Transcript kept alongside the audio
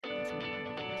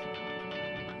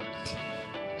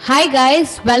Hi,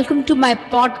 guys. Welcome to my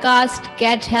podcast,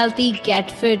 Get Healthy, Get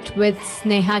Fit with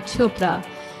Sneha Chopra.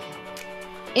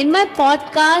 In my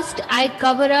podcast, I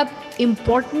cover up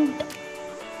important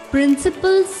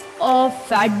principles of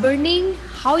fat burning,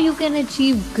 how you can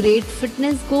achieve great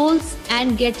fitness goals,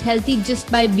 and get healthy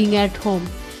just by being at home.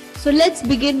 So, let's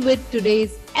begin with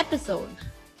today's episode.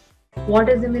 What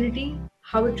is immunity,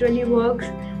 how it really works,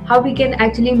 how we can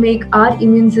actually make our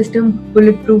immune system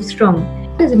bulletproof strong.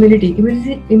 What is immunity?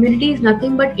 Immunity is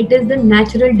nothing but it is the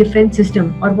natural defense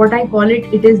system, or what I call it,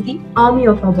 it is the army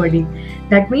of our body.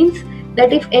 That means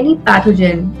that if any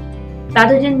pathogen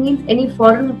means any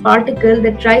foreign particle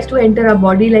that tries to enter our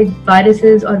body like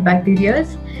viruses or bacteria,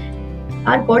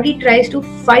 our body tries to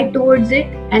fight towards it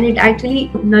and it actually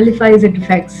nullifies its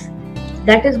effects.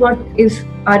 That is what is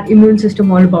our immune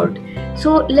system all about.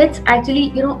 So let's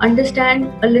actually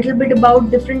understand a little bit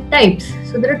about different types.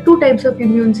 So there are two types of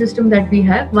immune system that we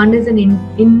have. One is an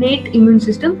innate immune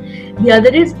system, the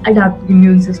other is adaptive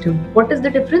immune system. What is the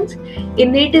difference?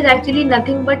 Innate is actually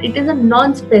nothing but it is a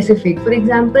non-specific. For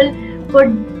example, for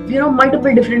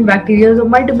multiple different bacteria or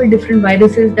multiple different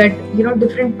viruses that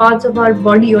different parts of our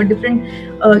body or different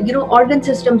organ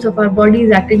systems of our body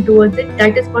is acting towards it,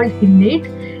 that is called innate.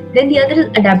 Then the other is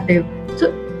adaptive.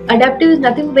 So adaptive is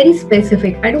nothing very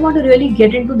specific. I don't want to really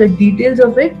get into the details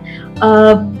of it,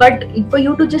 but for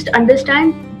you to just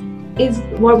understand is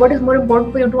what is more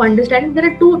important for you to understand.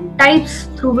 There are two types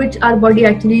through which our body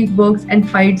actually works and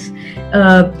fights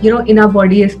in our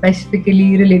body,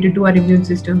 specifically related to our immune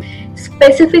system.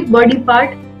 Specific body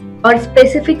part or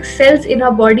specific cells in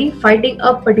our body fighting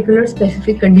a particular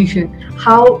specific condition,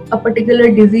 how a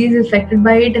particular disease is affected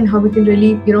by it, and how we can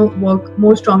really work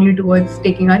more strongly towards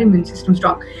taking our immune system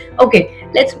strong. Okay,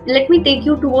 let me take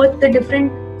you towards the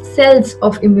different cells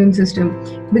of immune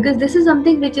system, because this is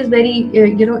something which is very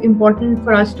important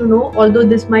for us to know. Although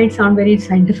this might sound very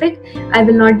scientific, I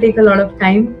will not take a lot of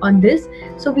time on this.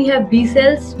 So we have B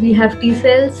cells, we have T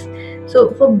cells. So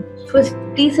for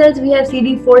T cells, we have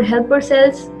CD4 helper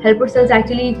cells. Helper cells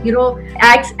actually,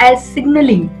 acts as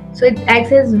signaling. So it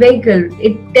acts as vehicle.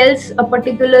 It tells a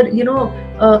particular,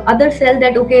 other cell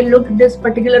that, okay, look, this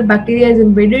particular bacteria is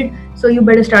invaded, so you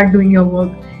better start doing your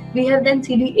work. We have then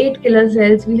CD8 killer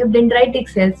cells. We have dendritic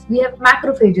cells. We have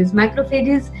macrophages.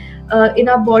 Macrophages in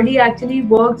our body actually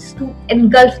works to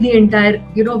engulf the entire,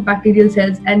 bacterial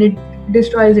cells, and it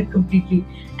destroys it completely.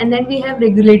 And then we have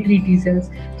regulatory T cells.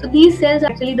 So these cells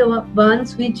are actually the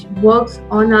ones which works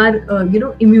on our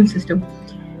immune system.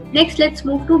 Next, let's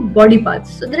move to body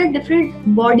parts. So there are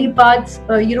different body parts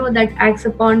that acts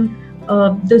upon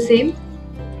the same,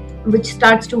 which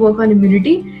starts to work on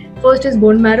immunity. First is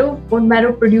bone marrow. Bone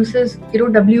marrow produces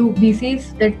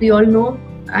WBCs that we all know.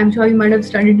 I'm sure you might have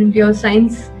studied into your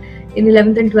science in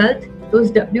 11th and 12th.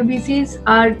 Those WBCs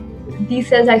are, these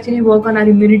cells actually work on our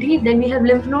immunity. Then we have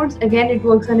lymph nodes. Again, it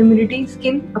works on immunity.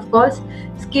 Skin, of course.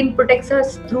 Skin protects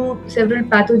us through several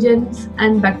pathogens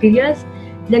and bacteria.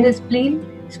 Then is spleen.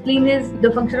 Spleen is,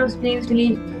 the function of spleen is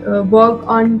really work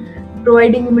on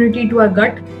providing immunity to our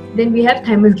gut. Then we have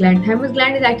thymus gland. Thymus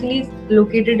gland is actually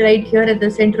located right here at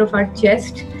the center of our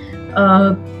chest,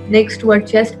 next to our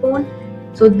chest bone.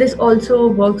 So this also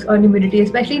works on immunity,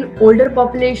 especially in older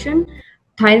population.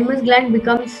 Thymus gland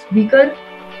becomes weaker.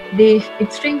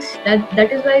 It shrinks.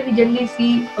 That is why we generally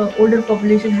see older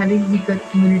population having weaker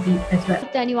immunity as well.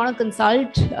 And you want to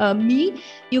consult me,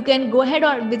 you can go ahead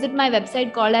or visit my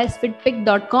website called as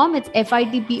fitpic.com. It's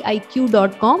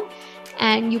fitpiq.com,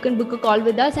 and you can book a call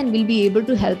with us and we'll be able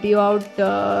to help you out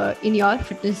in your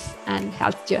fitness and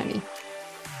health journey.